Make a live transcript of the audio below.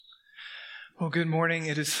Well, good morning.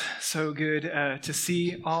 It is so good to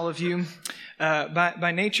see all of you.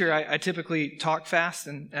 By nature, I typically talk fast,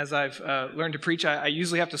 and as I've learned to preach, I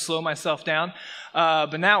usually have to slow myself down.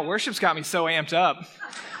 But now worship's got me so amped up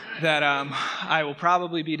that I will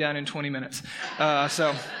probably be done in 20 minutes.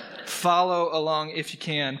 So follow along if you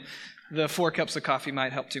can. The 4 cups of coffee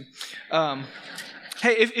might help too.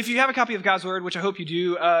 Hey, if you have a copy of God's Word, which I hope you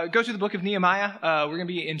do, go to the book of Nehemiah. We're going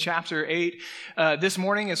to be in chapter 8 this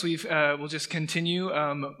morning as we'll just continue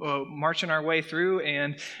marching our way through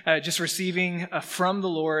and just receiving from the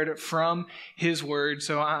Lord, from His Word.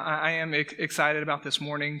 So I am excited about this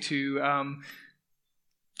morning to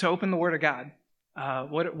open the Word of God.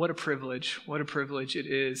 What a privilege it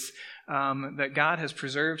is that God has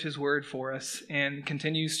preserved His Word for us and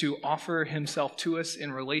continues to offer Himself to us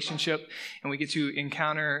in relationship, and we get to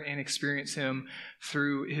encounter and experience Him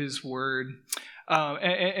through His Word.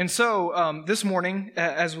 So this morning,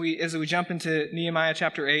 as we jump into Nehemiah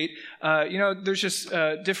chapter 8, there's just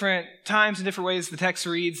different times and different ways the text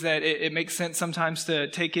reads that it makes sense sometimes to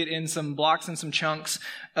take it in some blocks and some chunks.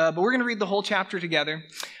 But we're going to read the whole chapter together.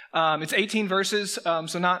 It's 18 verses,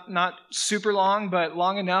 so not super long, but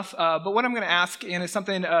long enough. But what I'm going to ask, and it's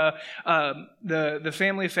something the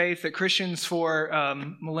family of faith that Christians for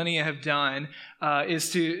millennia have done,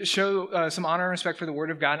 is to show some honor and respect for the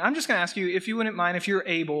Word of God. And I'm just going to ask you, if you wouldn't mind, if you're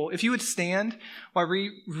able, if you would stand while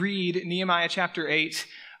we read Nehemiah chapter 8,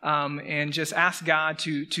 and just ask God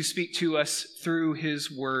to speak to us through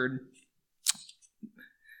His Word.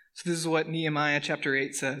 So this is what Nehemiah chapter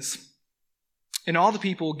 8 says. And all the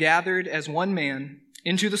people gathered as one man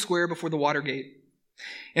into the square before the water gate.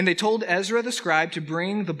 And they told Ezra the scribe to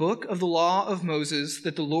bring the book of the law of Moses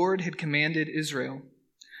that the Lord had commanded Israel.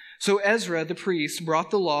 So Ezra the priest brought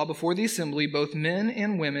the law before the assembly, both men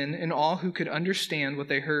and women, and all who could understand what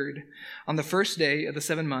they heard, on the first day of the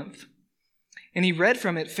 7th month. And he read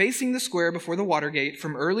from it facing the square before the water gate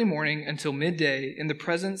from early morning until midday in the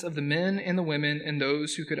presence of the men and the women and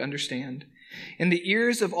those who could understand. And the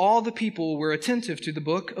ears of all the people were attentive to the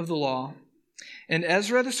book of the law. And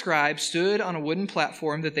Ezra the scribe stood on a wooden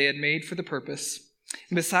platform that they had made for the purpose.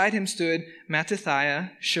 And beside him stood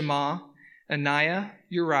Mattithiah, Shema, Ananiah,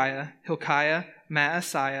 Uriah, Hilkiah,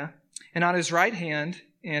 Maaseiah, and on his right hand,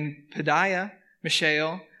 and Pedaiah,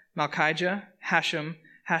 Mishael, Malchijah, Hashem,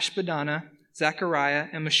 Hashbaddanah, Zechariah,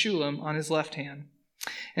 and Meshullam on his left hand.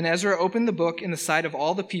 And Ezra opened the book in the sight of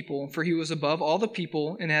all the people, for he was above all the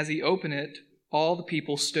people, and as he opened it, all the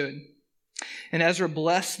people stood. And Ezra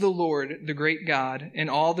blessed the Lord, the great God, and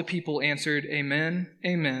all the people answered, Amen,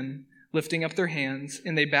 Amen, lifting up their hands,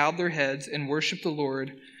 and they bowed their heads and worshipped the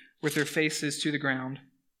Lord with their faces to the ground.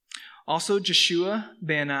 Also Jeshua,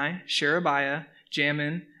 Bani, Sherebiah,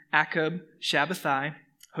 Jamin, Akkub, Shabbathai,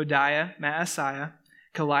 Hodiah, Maaseiah,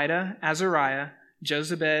 Kelita, Azariah,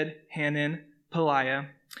 Jozabed, Hanan, Peliah,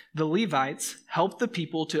 the Levites, helped the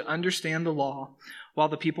people to understand the law while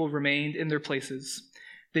the people remained in their places.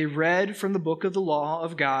 They read from the book of the law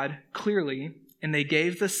of God clearly, and they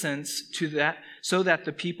gave the sense to that so that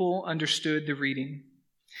the people understood the reading.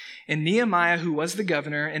 And Nehemiah, who was the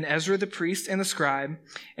governor, and Ezra the priest and the scribe,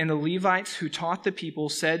 and the Levites who taught the people,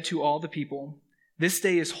 said to all the people, This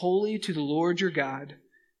day is holy to the Lord your God.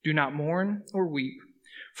 Do not mourn or weep.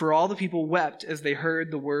 For all the people wept as they heard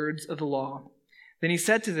the words of the law. Then he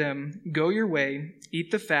said to them, Go your way,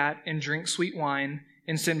 eat the fat, and drink sweet wine,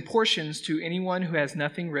 and send portions to anyone who has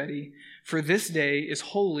nothing ready, for this day is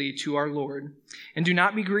holy to our Lord. And do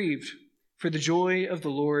not be grieved, for the joy of the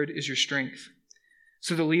Lord is your strength.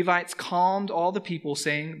 So the Levites calmed all the people,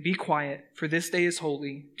 saying, Be quiet, for this day is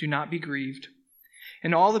holy. Do not be grieved.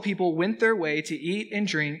 And all the people went their way to eat and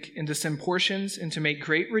drink, and to send portions, and to make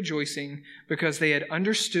great rejoicing, because they had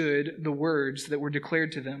understood the words that were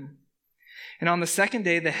declared to them. And on the second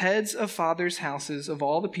day, the heads of fathers' houses of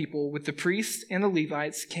all the people, with the priests and the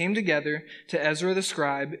Levites, came together to Ezra the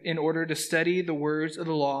scribe in order to study the words of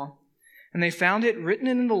the law. And they found it written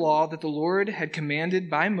in the law that the Lord had commanded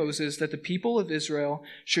by Moses that the people of Israel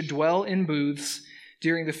should dwell in booths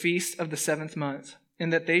during the feast of the 7th month,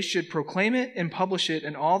 and that they should proclaim it and publish it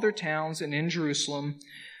in all their towns and in Jerusalem.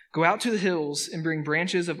 Go out to the hills and bring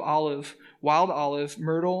branches of olive, wild olive,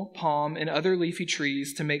 myrtle, palm, and other leafy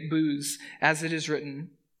trees to make booths, as it is written.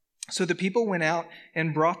 So the people went out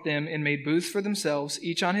and brought them and made booths for themselves,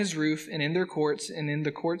 each on his roof and in their courts and in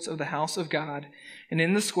the courts of the house of God, and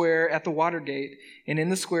in the square at the water gate, and in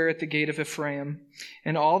the square at the gate of Ephraim.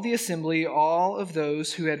 And all the assembly, all of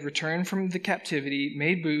those who had returned from the captivity,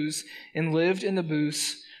 made booths and lived in the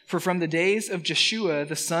booths. For from the days of Jeshua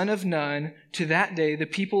the son of Nun to that day the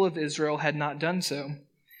people of Israel had not done so.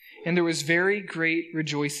 and there was very great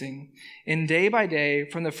rejoicing. And day by day,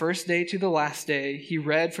 from the first day to the last day, he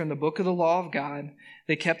read from the book of the law of God.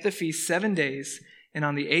 They kept the feast 7 days, and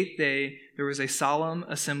on the 8th day, there was a solemn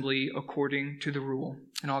assembly according to the rule.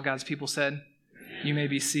 And all God's people said, "You may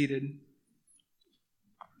be seated."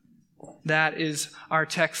 That is our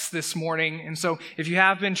text this morning. And so if you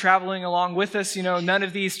have been traveling along with us, you know, none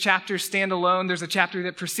of these chapters stand alone. There's a chapter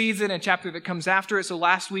that precedes it and a chapter that comes after it. So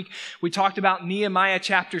last week we talked about Nehemiah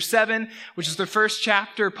chapter 7, which is the first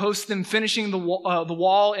chapter post them finishing the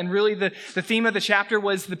wall. And really the theme of the chapter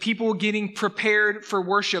was the people getting prepared for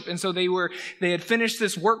worship. And so they had finished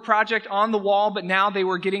this work project on the wall, but now they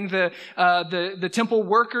were getting the temple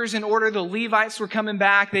workers in order. The Levites were coming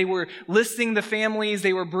back. They were listing the families.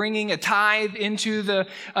 They were bringing a tithe into the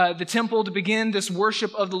temple to begin this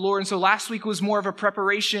worship of the Lord. And so last week was more of a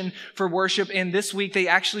preparation for worship. And this week they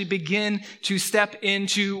actually begin to step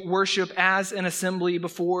into worship as an assembly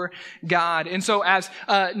before God. And so as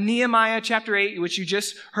Nehemiah chapter 8, which you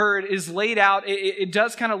just heard, is laid out, it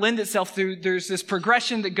does kind of lend itself through, there's this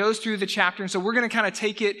progression that goes through the chapter. And so we're going to kind of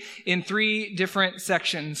take it in 3 different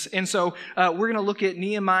sections. And so we're going to look at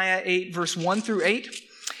Nehemiah 8, verse 1 through 8.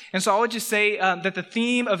 And so I would just say that the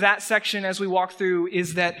theme of that section as we walk through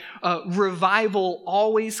is that revival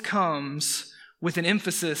always comes with an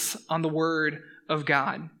emphasis on the Word of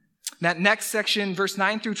God. That next section, verse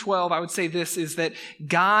 9 through 12, I would say this, is that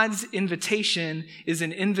God's invitation is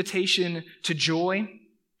an invitation to joy.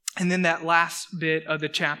 And then that last bit of the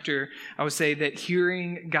chapter, I would say that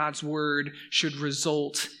hearing God's Word should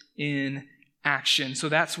result in action. So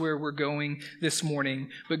that's where we're going this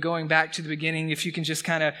morning. But going back to the beginning, if you can just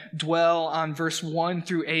kind of dwell on verse 1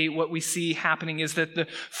 through 8, what we see happening is that the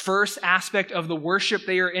first aspect of the worship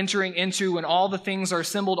they are entering into, when all the things are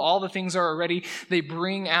assembled, all the things are ready, they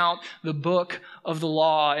bring out the book of the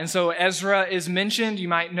law. And so Ezra is mentioned. You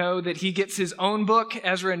might know that he gets his own book.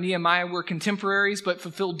 Ezra and Nehemiah were contemporaries, but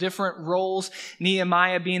fulfilled different roles.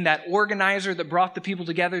 Nehemiah being that organizer that brought the people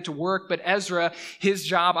together to work. But Ezra, his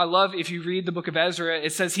job, I love if you read the book of Ezra,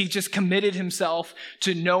 it says he just committed himself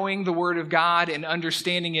to knowing the Word of God and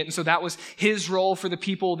understanding it. And so that was his role for the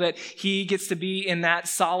people, that he gets to be in that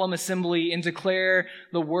solemn assembly and declare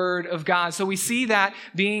the Word of God. So we see that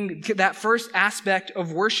being that first aspect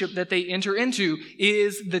of worship that they enter into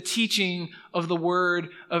is the teaching of the Word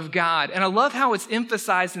of God. And I love how it's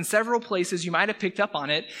emphasized in several places, you might have picked up on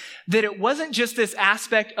it, that it wasn't just this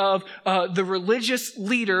aspect of the religious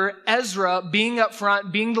leader, Ezra, being up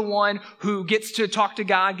front, being the one who gets to talk to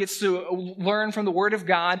God, gets to learn from the Word of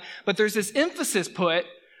God, but there's this emphasis put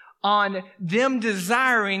on them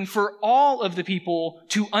desiring for all of the people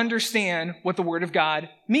to understand what the Word of God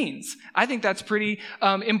means. I think that's pretty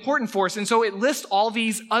important for us. And so it lists all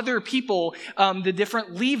these other people, the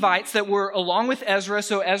different Levites that were along with Ezra.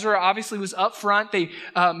 So Ezra obviously was up front. They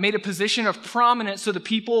made a position of prominence so the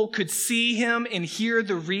people could see him and hear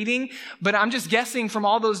the reading. But I'm just guessing from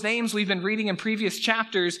all those names we've been reading in previous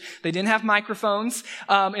chapters, they didn't have microphones.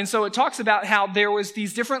 And so it talks about how there was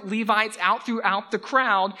these different Levites out throughout the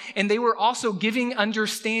crowd, and they were also giving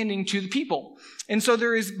understanding to the people. And so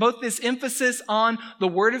there is both this emphasis on the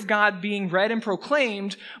Word of God being read and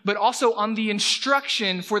proclaimed, but also on the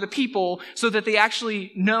instruction for the people so that they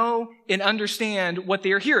actually know and understand what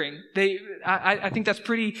they are hearing. I think that's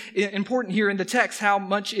pretty important here in the text, how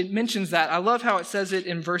much it mentions that. I love how it says it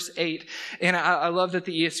in verse 8, and I love that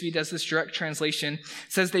the ESV does this direct translation.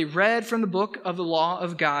 It says, they read from the book of the law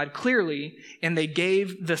of God clearly, and they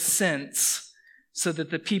gave the sense so that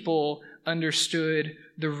the people understood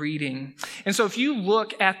the reading. And so if you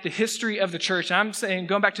look at the history of the church, and I'm saying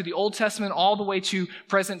going back to the Old Testament all the way to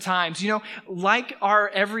present times, you know, like our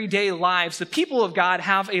everyday lives, the people of God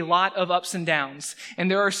have a lot of ups and downs.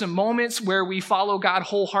 And there are some moments where we follow God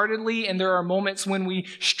wholeheartedly, and there are moments when we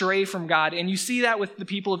stray from God. And you see that with the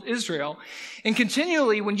people of Israel. And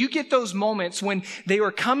continually, when you get those moments when they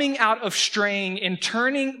were coming out of straying and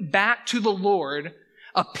turning back to the Lord,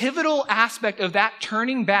 a pivotal aspect of that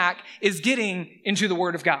turning back is getting into the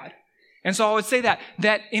Word of God. And so I would say that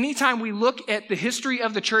anytime we look at the history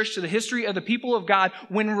of the church, to the history of the people of God,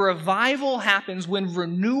 when revival happens, when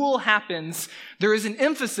renewal happens, there is an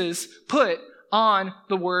emphasis put on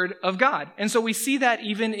the Word of God. And so we see that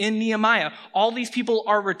even in Nehemiah. All these people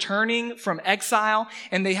are returning from exile,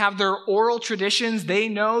 and they have their oral traditions. They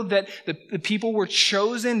know that the people were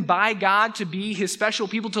chosen by God to be His special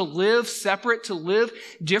people, to live separate, to live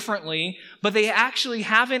differently, but they actually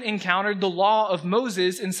haven't encountered the law of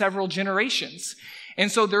Moses in several generations.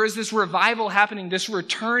 And so there is this revival happening, this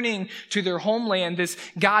returning to their homeland, this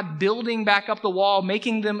God building back up the wall,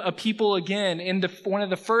 making them a people again. And one of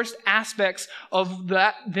the first aspects of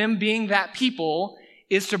that, them being that people,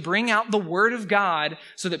 is to bring out the word of God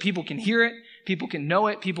so that people can hear it, people can know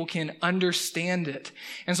it, people can understand it.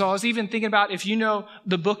 And so I was even thinking about, if you know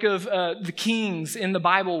the book of the Kings in the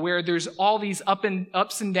Bible, where there's all these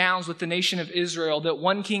ups and downs with the nation of Israel, that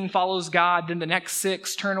one king follows God, then the next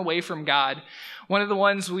 6 turn away from God. One of the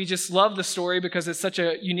ones we just love the story because it's such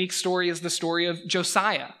a unique story is the story of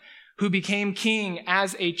Josiah, who became king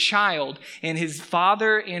as a child, and his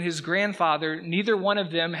father and his grandfather, neither one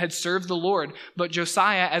of them had served the Lord, but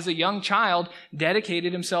Josiah, as a young child,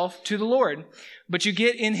 dedicated himself to the Lord. But you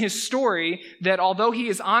get in his story that although he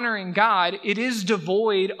is honoring God, it is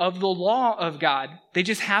devoid of the law of God. They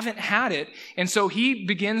just haven't had it. And so he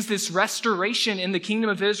begins this restoration in the kingdom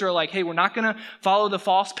of Israel, like, hey, we're not going to follow the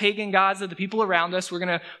false pagan gods of the people around us. We're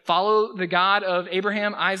going to follow the God of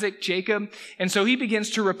Abraham, Isaac, Jacob. And so he begins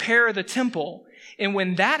to repair the temple. And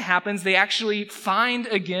when that happens, they actually find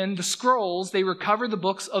again the scrolls. They recover the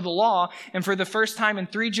books of the law, and for the first time in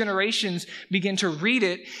 3 generations begin to read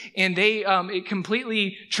it. And it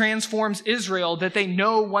completely transforms Israel, that they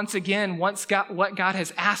know once again what God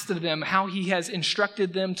has asked of them, how he has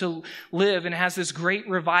instructed them to live, and has this great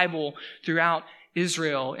revival throughout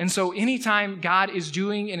Israel. And so anytime God is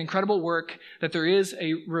doing an incredible work, that there is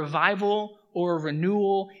a revival or a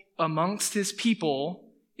renewal amongst his people,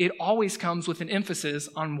 it always comes with an emphasis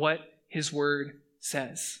on what his word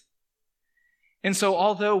says. And so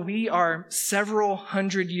although we are several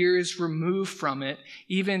hundred years removed from it,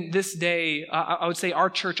 even this day, I would say our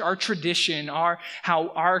church, our tradition, our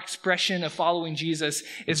expression of following Jesus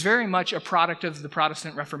is very much a product of the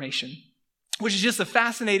Protestant Reformation, which is just a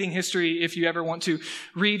fascinating history if you ever want to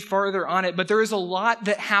read further on it. But there is a lot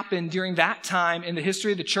that happened during that time in the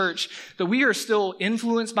history of the church that we are still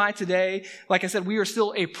influenced by today. Like I said, we are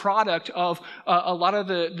still a product of a lot of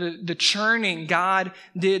the churning God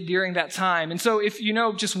did during that time. And so if you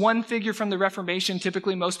know just one figure from the Reformation,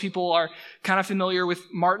 typically most people are kind of familiar with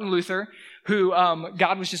Martin Luther, who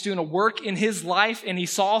God was just doing a work in his life, and he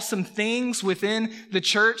saw some things within the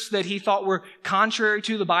church that he thought were contrary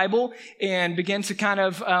to the Bible, and began to kind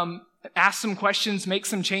of ask some questions, make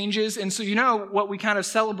some changes. And so you know what we kind of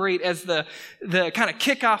celebrate as the kind of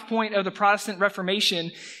kickoff point of the Protestant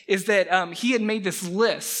Reformation is that he had made this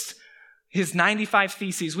list, his 95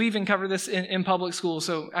 Theses. We even cover this in public school,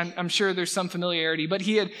 so I'm sure there's some familiarity. But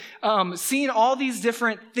he had seen all these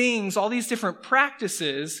different things, all these different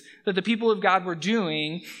practices that the people of God were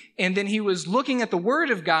doing, and then he was looking at the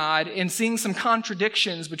Word of God and seeing some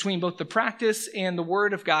contradictions between both the practice and the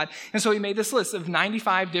Word of God. And so he made this list of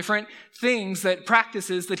 95 different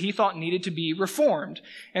practices that he thought needed to be reformed.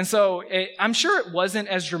 And so I'm sure it wasn't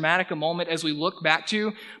as dramatic a moment as we look back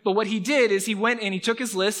to, but what he did is he went and he took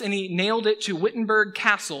his list and he nailed it to Wittenberg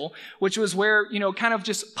Castle, which was where, kind of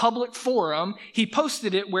just public forum. He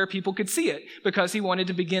posted it where people could see it because he wanted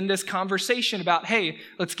to begin this conversation about, hey,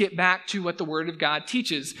 let's get back to what the Word of God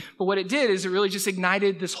teaches. But what it did is it really just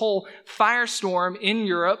ignited this whole firestorm in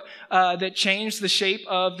Europe that changed the shape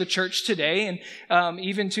of the church today. And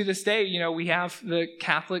even to this day, we have the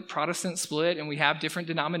Catholic Protestant split, and we have different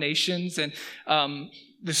denominations, and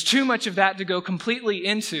there's too much of that to go completely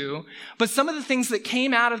into. But some of the things that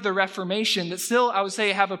came out of the Reformation that still, I would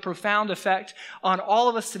say, have a profound effect on all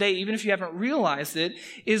of us today, even if you haven't realized it,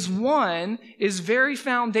 is very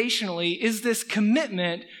foundationally, is this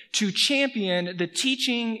commitment to champion the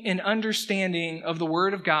teaching and understanding of the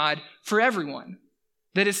Word of God for everyone.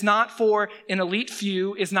 That it's not for an elite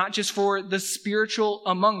few, it's not just for the spiritual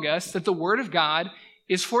among us, that the Word of God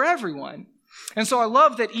is for everyone. And so I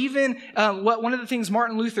love that even one of the things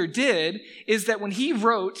Martin Luther did is that when he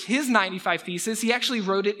wrote his 95 Theses, he actually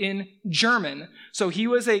wrote it in German. So he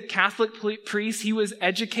was a Catholic priest. He was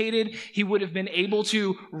educated. He would have been able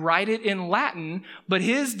to write it in Latin. But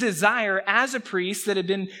his desire as a priest that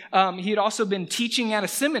he had also been teaching at a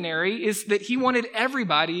seminary is that he wanted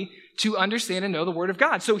everybody to understand and know the Word of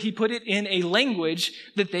God. So he put it in a language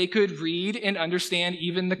that they could read and understand,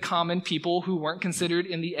 even the common people who weren't considered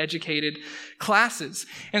in the educated classes.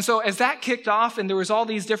 And so as that kicked off and there was all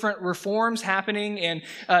these different reforms happening and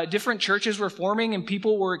different churches were forming, and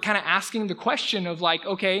people were kind of asking the question of like,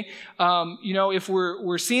 okay, if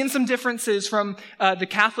we're seeing some differences from the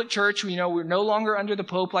Catholic Church, we're no longer under the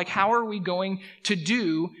Pope, like how are we going to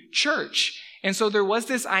do church? And so there was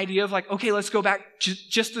this idea of like, okay, let's go back to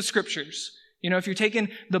just the scriptures. If you're taking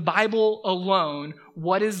the Bible alone,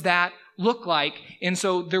 what does that look like? And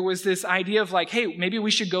so there was this idea of like, hey, maybe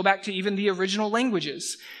we should go back to even the original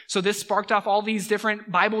languages. So this sparked off all these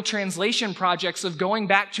different Bible translation projects of going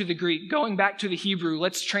back to the Greek, going back to the Hebrew.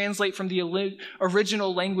 Let's translate from the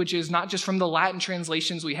original languages, not just from the Latin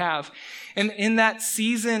translations we have. And in that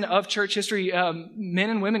season of church history, men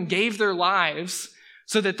and women gave their lives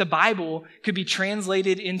so that the Bible could be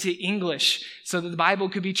translated into English, so that the Bible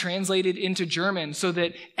could be translated into German, so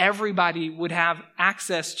that everybody would have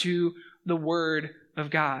access to the Word of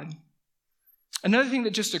God. Another thing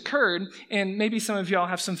that just occurred, and maybe some of y'all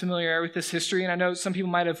have some familiarity with this history, and I know some people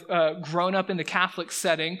might have grown up in the Catholic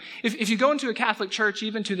setting. If you go into a Catholic church,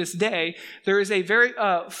 even to this day, there is a very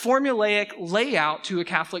formulaic layout to a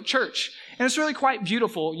Catholic church. And it's really quite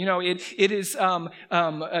beautiful. You know, it is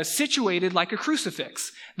situated like a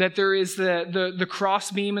crucifix, that there is the cross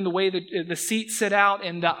beam and the way that the seats sit out,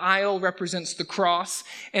 and the aisle represents the cross.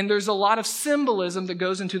 And there's a lot of symbolism that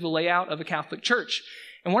goes into the layout of a Catholic church.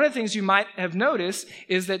 And one of the things you might have noticed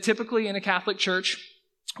is that typically in a Catholic church,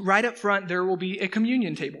 right up front, there will be a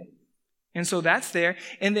communion table. And so that's there.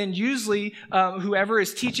 And then usually, whoever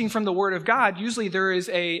is teaching from the Word of God, usually there is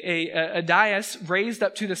a dais raised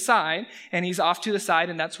up to the side, and he's off to the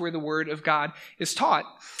side, and that's where the Word of God is taught.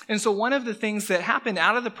 And so one of the things that happened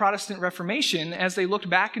out of the Protestant Reformation, as they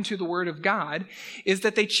looked back into the Word of God, is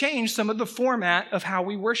that they changed some of the format of how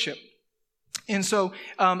we worship. And so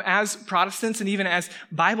as Protestants and even as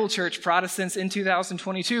Bible Church Protestants in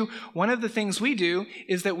 2022, one of the things we do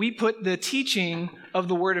is that we put the teaching of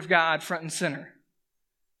the Word of God front and center.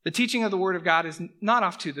 The teaching of the Word of God is not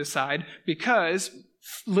off to the side because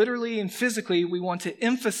literally and physically we want to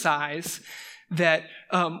emphasize that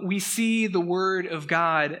we see the Word of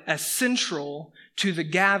God as central to the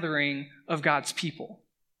gathering of God's people.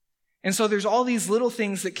 And so there's all these little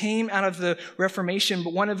things that came out of the Reformation,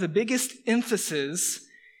 but one of the biggest emphases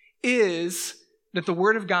is that the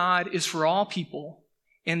Word of God is for all people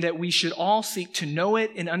and that we should all seek to know it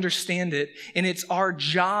and understand it. And it's our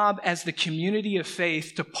job as the community of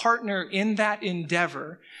faith to partner in that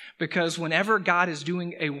endeavor, because whenever God is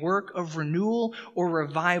doing a work of renewal or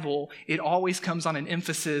revival, it always comes on an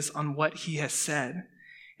emphasis on what He has said.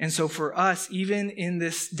 And so for us, even in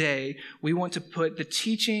this day, we want to put the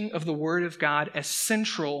teaching of the Word of God as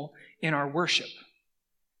central in our worship.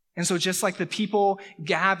 And so just like the people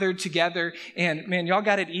gathered together, and man, y'all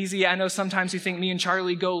got it easy. I know sometimes you think me and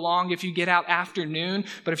Charlie go long if you get out afternoon,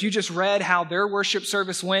 but if you just read how their worship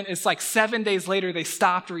service went, it's like 7 days later they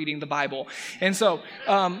stopped reading the Bible. And so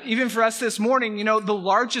even for us this morning, you know, the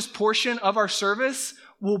largest portion of our service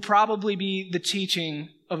will probably be the teaching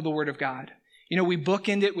of the Word of God. You know, we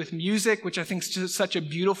bookend it with music, which I think is just such a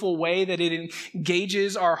beautiful way that it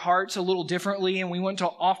engages our hearts a little differently, and we want to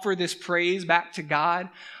offer this praise back to God.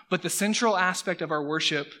 But the central aspect of our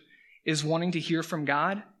worship is wanting to hear from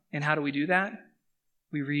God. And how do we do that?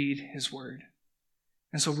 We read His Word.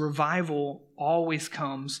 And so revival always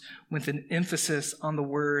comes with an emphasis on the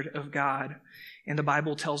Word of God. And the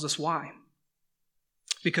Bible tells us why.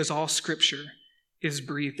 Because all Scripture is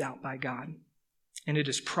breathed out by God. And it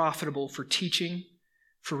is profitable for teaching,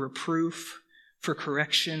 for reproof, for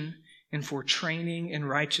correction, and for training in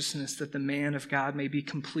righteousness, that the man of God may be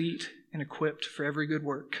complete and equipped for every good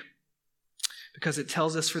work. Because it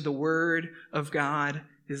tells us, for the Word of God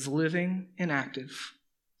is living and active.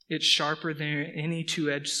 It's sharper than any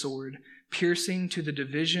two-edged sword, piercing to the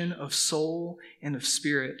division of soul and of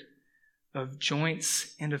spirit, of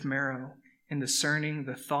joints and of marrow, and discerning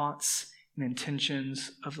the thoughts and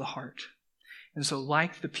intentions of the heart. And so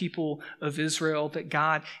like the people of Israel, that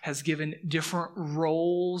God has given different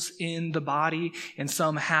roles in the body, and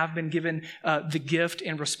some have been given the gift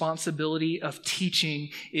and responsibility of teaching,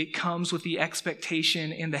 it comes with the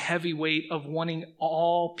expectation and the heavy weight of wanting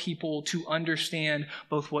all people to understand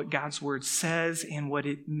both what God's Word says and what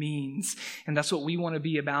it means. And that's what we want to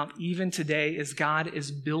be about even today, as God is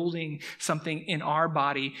building something in our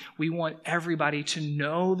body. We want everybody to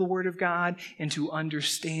know the Word of God and to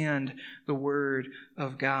understand the Word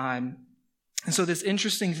of God. And so this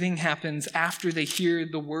interesting thing happens after they hear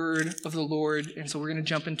the word of the Lord. And so we're going to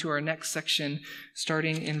jump into our next section,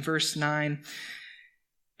 starting in verse 9.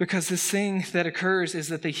 Because this thing that occurs is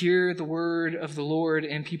that they hear the word of the Lord,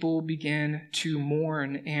 and people begin to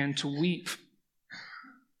mourn and to weep.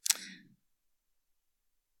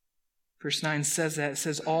 Verse 9 says that. It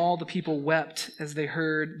says, all the people wept as they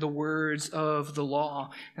heard the words of the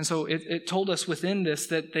law. And so it told us within this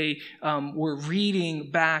that they were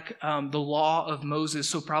reading back the law of Moses,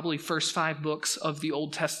 so probably first 5 books of the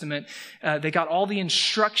Old Testament. They got all the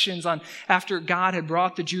instructions on after God had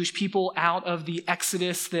brought the Jewish people out of the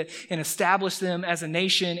Exodus and established them as a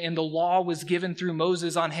nation, and the law was given through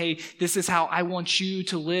Moses on, hey, this is how I want you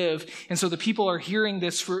to live. And so the people are hearing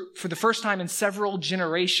this for the first time in several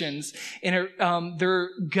generations. And their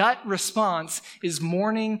gut response is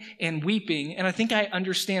mourning and weeping. And I think I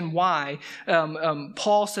understand why.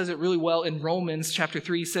 Paul says it really well in Romans chapter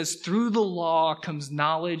 3. He says, through the law comes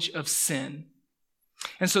knowledge of sin.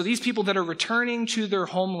 And so these people that are returning to their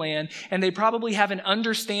homeland, and they probably have an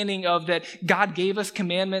understanding of that God gave us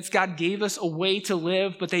commandments, God gave us a way to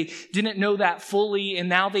live, but they didn't know that fully. And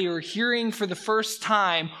now they are hearing for the first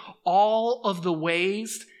time all of the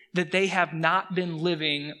ways that they have not been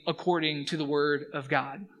living according to the word of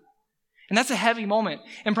God. And that's a heavy moment.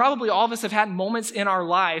 And probably all of us have had moments in our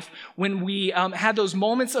life when we had those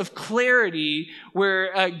moments of clarity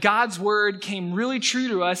where God's word came really true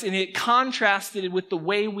to us and it contrasted with the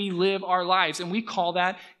way we live our lives. And we call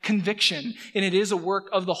that conviction. And it is a work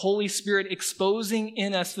of the Holy Spirit exposing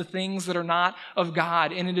in us the things that are not of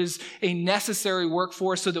God. And it is a necessary work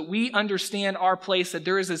for us so that we understand our place, that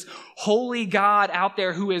there is this holy God out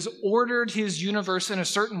there who has ordered his universe in a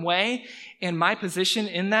certain way. And my position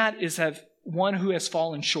in that is of one who has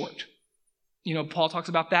fallen short. You know, Paul talks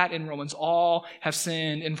about that in Romans. All have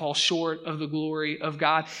sinned and fall short of the glory of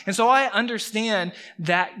God. And so I understand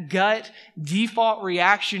that gut default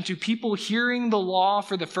reaction to people hearing the law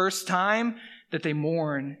for the first time, that they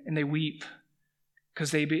mourn and they weep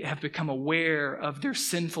because they have become aware of their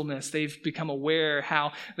sinfulness. They've become aware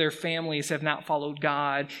how their families have not followed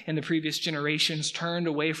God, and the previous generations turned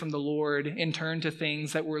away from the Lord and turned to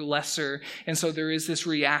things that were lesser. And so there is this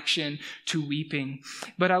reaction to weeping.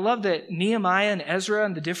 But I love that Nehemiah and Ezra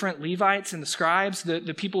and the different Levites and the scribes,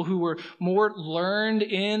 the people who were more learned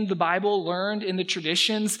in the Bible, learned in the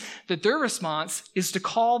traditions, that their response is to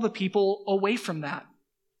call the people away from that.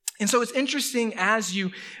 And so it's interesting as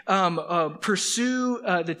you pursue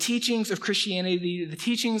the teachings of Christianity, the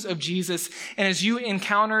teachings of Jesus, and as you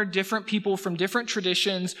encounter different people from different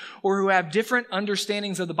traditions or who have different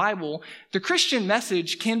understandings of the Bible, the Christian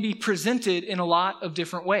message can be presented in a lot of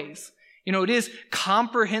different ways. You know, it is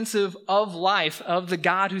comprehensive of life, of the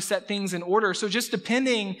God who set things in order. So just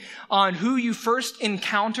depending on who you first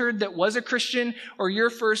encountered that was a Christian or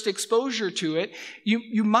your first exposure to it,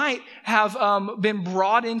 you might have been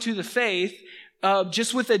brought into the faith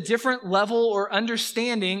just with a different level or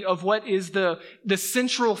understanding of what is the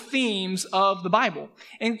central themes of the Bible.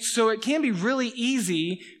 And so it can be really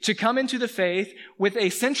easy to come into the faith with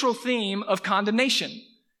a central theme of condemnation.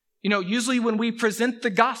 You know, usually when we present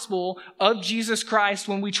the gospel of Jesus Christ,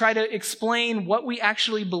 when we try to explain what we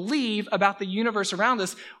actually believe about the universe around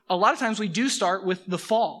us, a lot of times we do start with the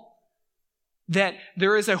fall. That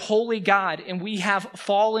there is a holy God and we have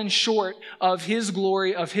fallen short of his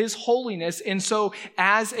glory, of his holiness. And so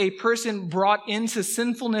as a person brought into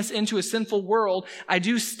sinfulness, into a sinful world, I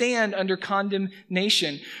do stand under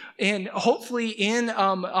condemnation. And hopefully in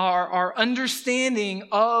our understanding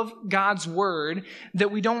of God's word,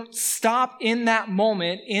 that we don't stop in that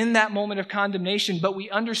moment of condemnation, but we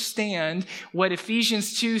understand what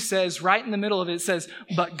Ephesians 2 says right in the middle of it. It says,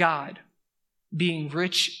 but God, being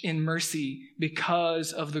rich in mercy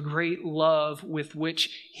because of the great love with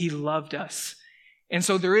which he loved us. And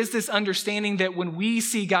so there is this understanding that when we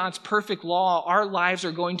see God's perfect law, our lives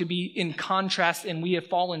are going to be in contrast and we have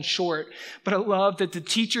fallen short. But I love that the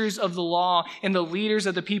teachers of the law and the leaders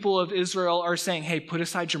of the people of Israel are saying, hey, put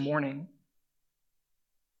aside your mourning.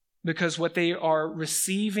 Because what they are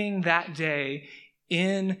receiving that day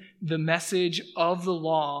in the message of the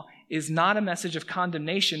law is not a message of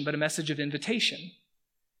condemnation, but a message of invitation.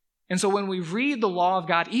 And so when we read the law of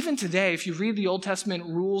God, even today, if you read the Old Testament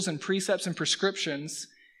rules and precepts and prescriptions,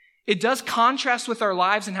 it does contrast with our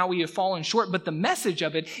lives and how we have fallen short, but the message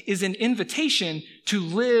of it is an invitation to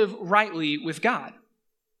live rightly with God.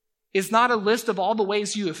 It's not a list of all the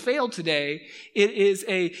ways you have failed today.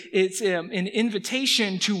 It's an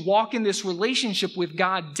invitation to walk in this relationship with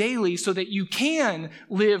God daily so that you can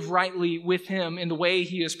live rightly with him in the way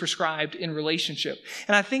he has prescribed in relationship.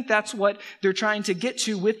 And I think that's what they're trying to get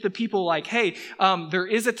to with the people like, hey, there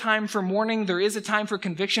is a time for mourning, there is a time for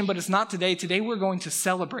conviction, but it's not today. Today we're going to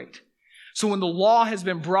celebrate. So when the law has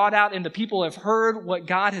been brought out and the people have heard what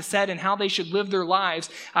God has said and how they should live their lives,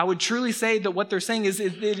 I would truly say that what they're saying is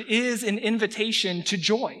it is an invitation to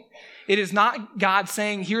joy. It is not God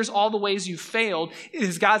saying, here's all the ways you failed. It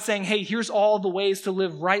is God saying, hey, here's all the ways to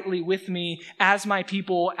live rightly with me as my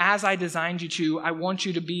people, as I designed you to. I want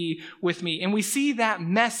you to be with me. And we see that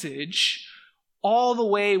message all the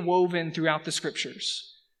way woven throughout the scriptures.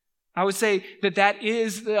 I would say that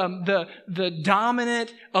is the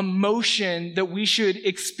dominant emotion that we should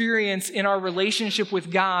experience in our relationship with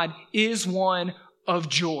God is one of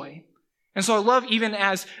joy. And so I love even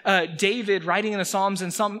as David writing in the Psalms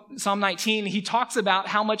in Psalm 19, he talks about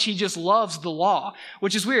how much he just loves the law,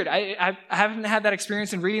 which is weird. I haven't had that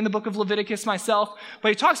experience in reading the book of Leviticus myself, but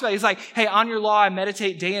he talks about it. He's like, hey, on your law I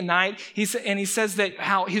meditate day and night. He says that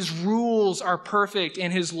how his rules are perfect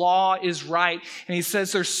and his law is right. And he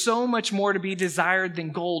says there's so much more to be desired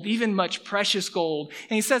than gold, even much precious gold.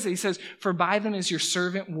 And he says, for by them is your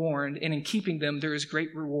servant warned, and in keeping them there is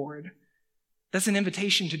great reward. That's an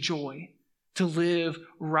invitation to joy, to live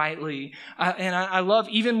rightly. And I love,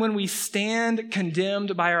 even when we stand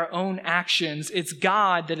condemned by our own actions, it's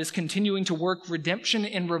God that is continuing to work redemption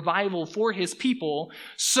and revival for his people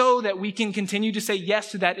so that we can continue to say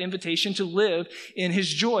yes to that invitation to live in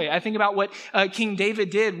his joy. I think about what King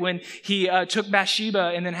David did when he took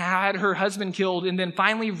Bathsheba and then had her husband killed and then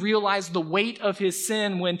finally realized the weight of his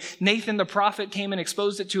sin when Nathan the prophet came and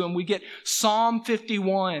exposed it to him. We get Psalm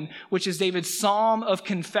 51, which is David's psalm of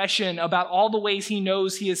confession about all the ways he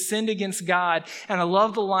knows he has sinned against God. And I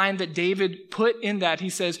love the line that David put in that. He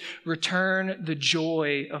says, return the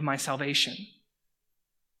joy of my salvation.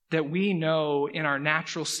 That we know in our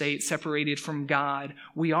natural state, separated from God,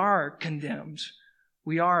 we are condemned.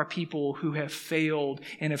 We are a people who have failed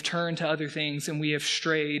and have turned to other things and we have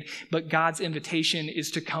strayed. But God's invitation is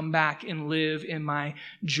to come back and live in my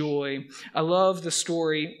joy. I love the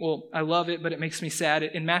story. Well, I love it, but it makes me sad.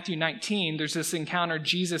 In Matthew 19, there's this encounter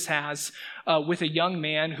Jesus has with a young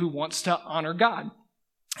man who wants to honor God.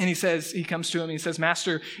 And he comes to him and he says,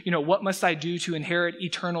 Master, what must I do to inherit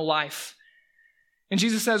eternal life? And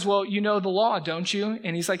Jesus says, well, you know the law, don't you?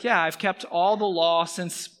 And he's like, yeah, I've kept all the law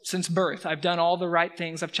since birth. I've done all the right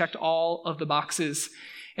things. I've checked all of the boxes.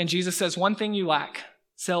 And Jesus says, one thing you lack.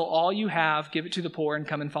 Sell all you have, give it to the poor, and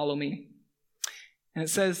come and follow me. And it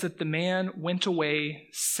says that the man went away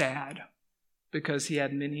sad because he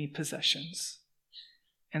had many possessions.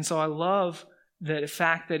 And so I love the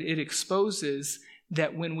fact that it exposes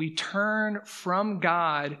that when we turn from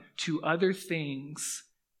God to other things,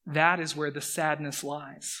 that is where the sadness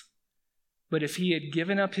lies. But if he had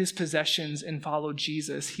given up his possessions and followed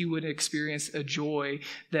Jesus, he would experience a joy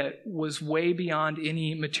that was way beyond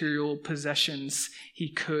any material possessions he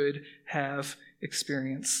could have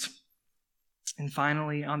experienced. And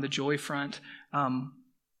finally, on the joy front,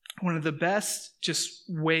 one of the best just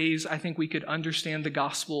ways I think we could understand the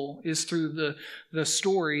gospel is through the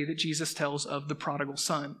story that Jesus tells of the prodigal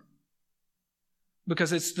son.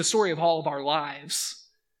 Because it's the story of all of our lives,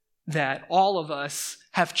 that all of us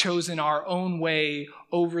have chosen our own way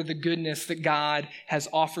over the goodness that God has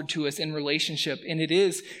offered to us in relationship. And it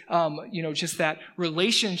is, just that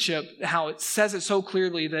relationship, how it says it so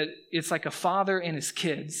clearly that it's like a father and his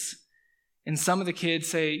kids. And some of the kids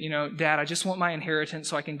say, Dad, I just want my inheritance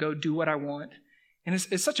so I can go do what I want. And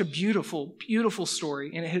it's such a beautiful, beautiful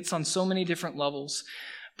story. And it hits on so many different levels.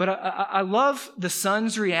 But I love the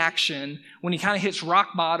son's reaction when he kind of hits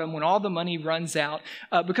rock bottom, when all the money runs out,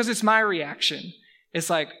 because it's my reaction. It's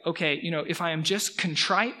like, okay, if I am just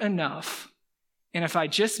contrite enough, and if I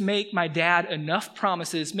just make my dad enough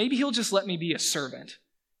promises, maybe he'll just let me be a servant.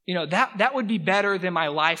 That would be better than my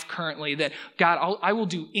life currently, that God, I will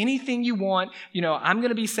do anything you want. I'm going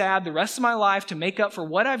to be sad the rest of my life to make up for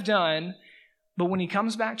what I've done. But when he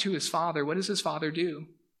comes back to his father, what does his father do?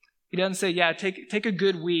 He doesn't say, yeah, take a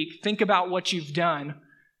good week, think about what you've done,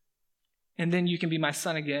 and then you can be my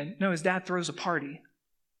son again. No, his dad throws a party.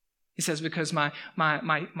 He says, because my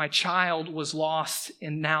child was lost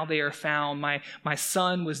and now they are found. My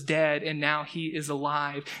son was dead and now he is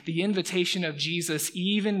alive. The invitation of Jesus,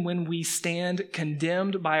 even when we stand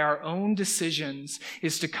condemned by our own decisions,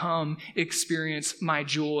 is to come experience my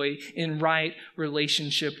joy in right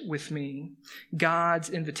relationship with me. God's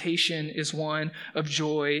invitation is one of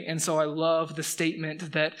joy. And so I love the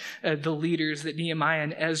statement that the leaders, that Nehemiah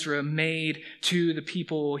and Ezra made to the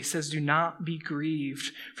people. He says, do not be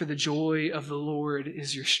grieved, for the joy of the Lord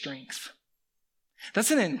is your strength.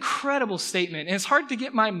 That's an incredible statement. And it's hard to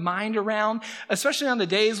get my mind around, especially on the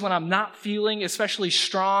days when I'm not feeling especially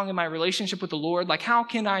strong in my relationship with the Lord. Like, how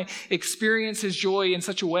can I experience his joy in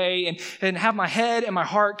such a way and have my head and my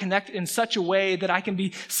heart connect in such a way that I can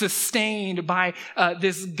be sustained by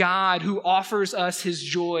this God who offers us his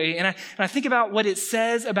joy? And I think about what it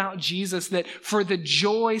says about Jesus, that for the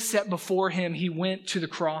joy set before him, he went to the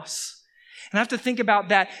cross. And I have to think about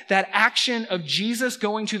that action of Jesus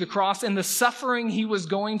going to the cross and the suffering he was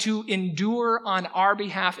going to endure on our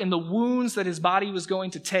behalf and the wounds that his body was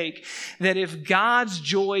going to take, that if God's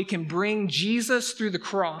joy can bring Jesus through the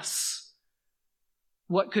cross,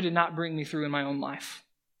 what could it not bring me through in my own life?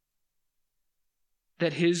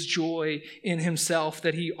 That his joy in himself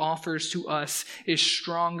that he offers to us is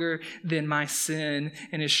stronger than my sin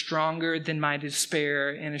and is stronger than my despair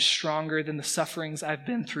and is stronger than the sufferings I've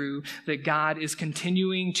been through. That God is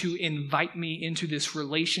continuing to invite me into this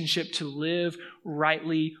relationship to live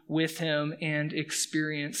rightly with him and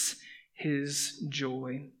experience his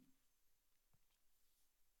joy.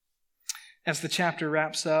 As the chapter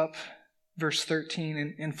wraps up, verse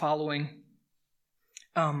 13 and following,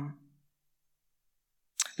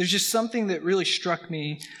 there's just something that really struck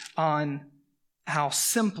me on how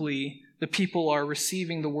simply the people are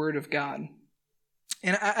receiving the word of God.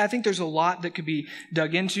 And I think there's a lot that could be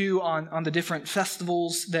dug into on the different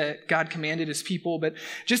festivals that God commanded his people. But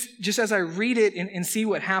just as I read it and see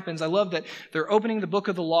what happens, I love that they're opening the book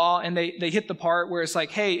of the law and they hit the part where it's like,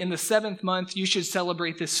 hey, in the 7th month, you should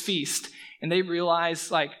celebrate this feast. And they realize,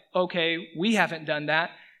 like, okay, we haven't done that.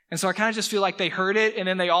 And so I kind of just feel like they heard it and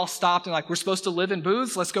then they all stopped and like, we're supposed to live in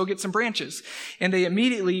booths. Let's go get some branches. And they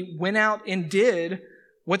immediately went out and did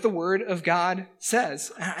what the word of God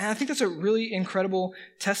says. And I think that's a really incredible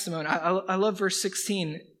testimony. I love verse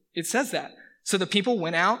 16. It says that. So the people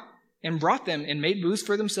went out and brought them and made booths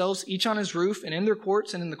for themselves, each on his roof and in their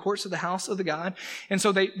courts and in the courts of the house of the God. And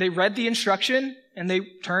so they read the instruction and they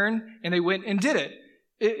turned and they went and did it.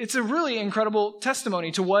 It's a really incredible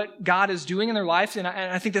testimony to what God is doing in their life. And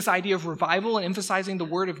I think this idea of revival and emphasizing the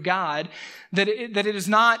word of God, that it is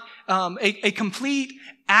not a complete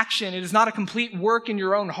action. It is not a complete work in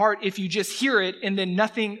your own heart if you just hear it and then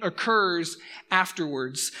nothing occurs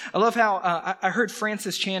afterwards. I love how I heard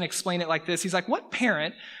Francis Chan explain it like this. He's like, what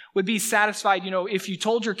parent would be satisfied, if you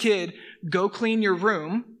told your kid, go clean your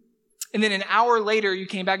room, and then an hour later you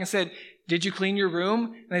came back and said, did you clean your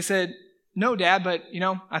room? And they said, no, Dad, but,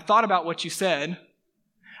 I thought about what you said.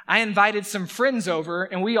 I invited some friends over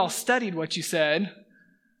and we all studied what you said.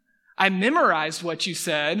 I memorized what you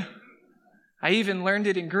said. I even learned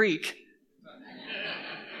it in Greek.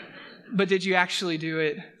 But did you actually do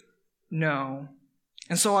it? No.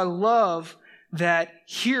 And so I love that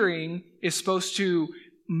hearing is supposed to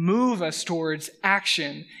move us towards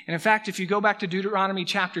action. And in fact, if you go back to Deuteronomy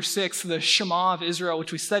chapter 6, the Shema of Israel,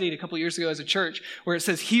 which we studied a couple years ago as a church, where it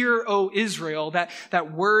says, hear, O Israel,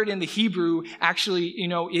 that word in the Hebrew actually,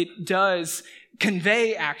 it does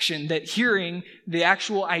convey action, that hearing, the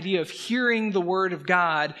actual idea of hearing the word of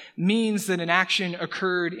God means that an action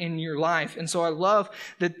occurred in your life. And so I love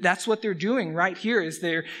that that's what they're doing right here, is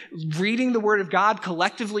they're reading the word of God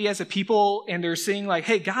collectively as a people, and they're saying like,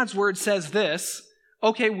 hey, God's word says this.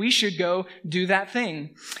 Okay, we should go do that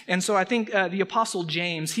thing. And so I think the Apostle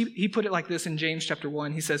James, he put it like this in James chapter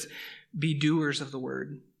 1. He says, be doers of the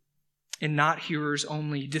word and not hearers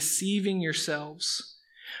only, deceiving yourselves.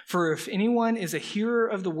 For if anyone is a hearer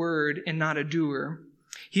of the word and not a doer,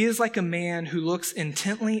 he is like a man who looks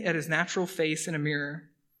intently at his natural face in a mirror.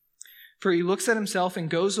 For he looks at himself and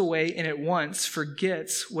goes away and at once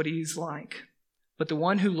forgets what he's like. But the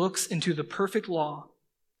one who looks into the perfect law,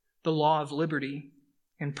 the law of liberty,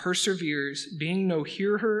 and perseveres, being no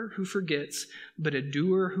hearer who forgets, but a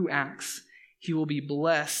doer who acts, he will be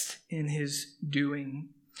blessed in his doing.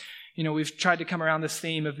 We've tried to come around this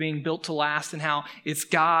theme of being built to last and how it's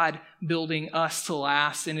God building us to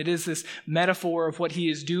last. And it is this metaphor of what he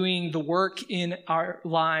is doing, the work in our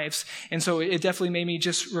lives. And so it definitely made me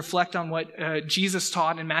just reflect on what Jesus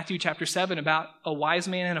taught in Matthew chapter 7 about a wise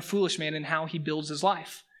man and a foolish man and how he builds his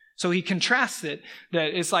life. So he contrasts it,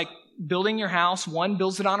 that it's like building your house. One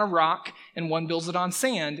builds it on a rock and one builds it on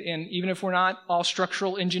sand. And even if we're not all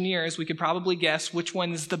structural engineers, we could probably guess which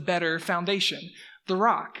one is the better foundation, the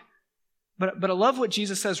rock. But I love what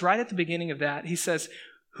Jesus says right at the beginning of that. He says,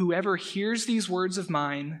 whoever hears these words of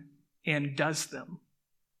mine and does them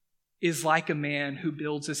is like a man who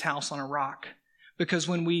builds his house on a rock. Because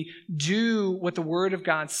when we do what the word of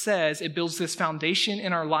God says, it builds this foundation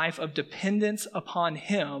in our life of dependence upon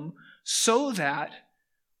him, so that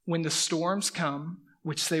when the storms come,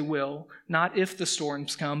 which they will, not if the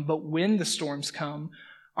storms come, but when the storms come,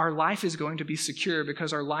 our life is going to be secure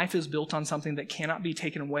because our life is built on something that cannot be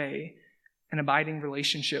taken away, an abiding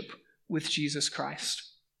relationship with Jesus Christ.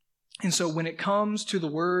 And so when it comes to the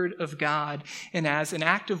Word of God, and as an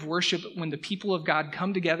act of worship, when the people of God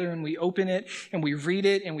come together and we open it and we read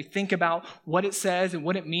it and we think about what it says and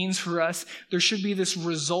what it means for us, there should be this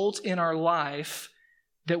result in our life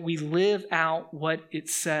that we live out what it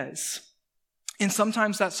says. And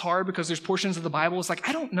sometimes that's hard because there's portions of the Bible, it's like,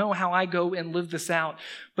 I don't know how I go and live this out.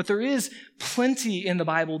 But there is plenty in the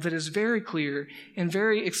Bible that is very clear and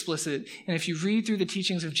very explicit. And if you read through the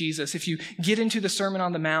teachings of Jesus, if you get into the Sermon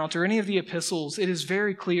on the Mount or any of the epistles, it is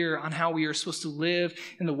very clear on how we are supposed to live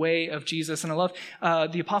in the way of Jesus. And I love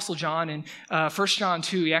the Apostle John in 1 John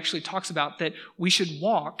 2, he actually talks about that we should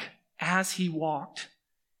walk as he walked.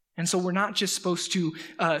 And so we're not just supposed to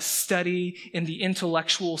study in the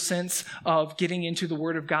intellectual sense of getting into the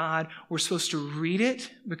Word of God. We're supposed to read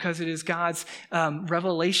it because it is God's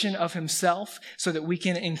revelation of himself so that we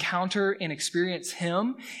can encounter and experience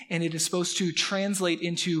him. And it is supposed to translate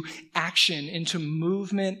into action, into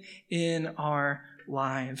movement in our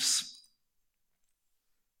lives.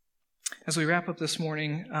 As we wrap up this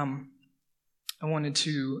morning, I wanted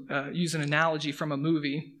to use an analogy from a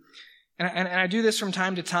movie. And I do this from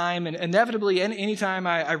time to time, and inevitably, anytime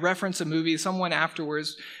I reference a movie, someone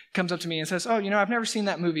afterwards comes up to me and says, oh, I've never seen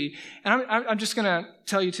that movie. And I'm just going to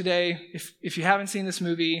tell you today, if you haven't seen this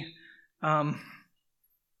movie,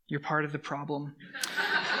 you're part of the problem.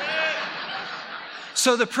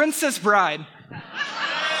 So The Princess Bride.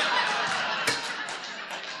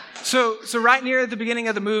 So right near the beginning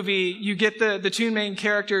of the movie, you get the two main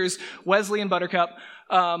characters, Wesley and Buttercup.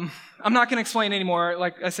 I'm not going to explain anymore.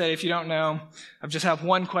 Like I said, if you don't know, I just have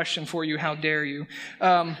one question for you. How dare you?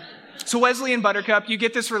 So Wesley and Buttercup, you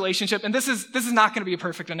get this relationship, and this is not going to be a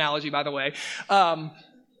perfect analogy, by the way. But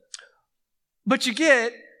you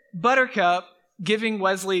get Buttercup giving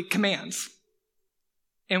Wesley commands.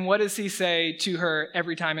 And what does he say to her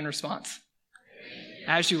every time in response?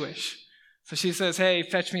 As you wish. So she says, hey,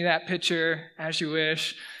 fetch me that pitcher, as you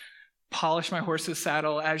wish. Polish my horse's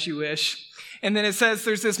saddle, as you wish. And then it says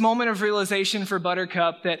there's this moment of realization for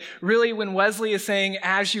Buttercup that really when Wesley is saying,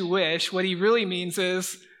 as you wish, what he really means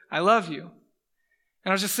is, I love you.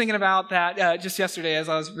 And I was just thinking about that just yesterday as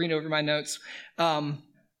I was reading over my notes,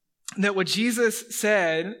 that what Jesus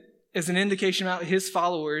said as an indication about his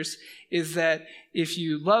followers is that if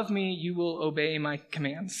you love me, you will obey my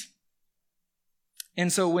commands.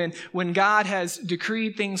 And so when God has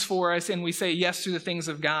decreed things for us and we say yes to the things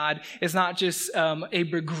of God, it's not just a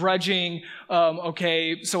begrudging,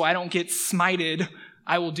 okay, so I don't get smited,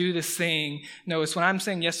 I will do this thing. No, it's when I'm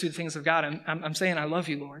saying yes to the things of God, I'm saying I love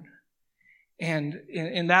you, Lord. And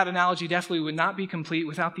in that analogy definitely would not be complete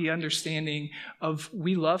without the understanding of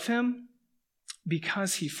we love him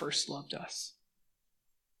because he first loved us.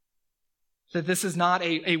 That this is not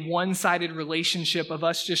a one-sided relationship of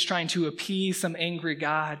us just trying to appease some angry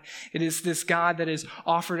God. It is this God that has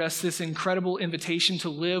offered us this incredible invitation to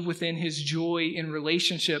live within his joy in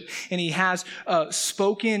relationship. And he has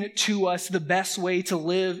spoken to us the best way to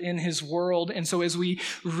live in his world. And so as we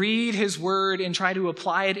read his word and try to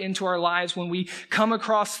apply it into our lives, when we come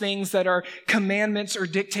across things that are commandments or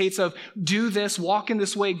dictates of do this, walk in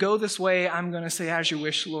this way, go this way, I'm going to say, as you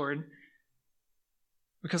wish, Lord.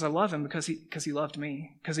 Because I love him, because he loved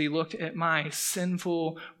me, because he looked at my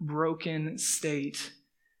sinful, broken state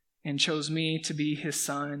and chose me to be his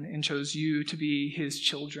son and chose you to be his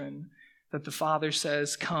children. That the Father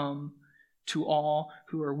says, come to all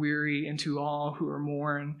who are weary and to all who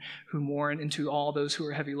mourn, and to all those who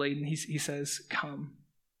are heavy laden. He says, come.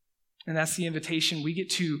 And that's the invitation we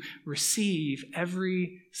get to receive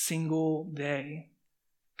every single day.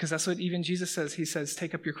 Because that's what even Jesus says. He says,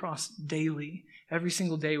 take up your cross daily. Every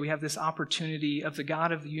single day we have this opportunity of the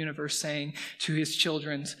God of the universe saying to his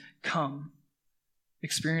children, come,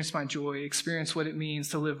 experience my joy, experience what it means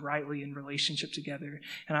to live rightly in relationship together.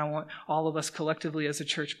 And I want all of us collectively as a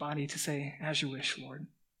church body to say, as you wish, Lord.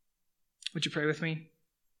 Would you pray with me?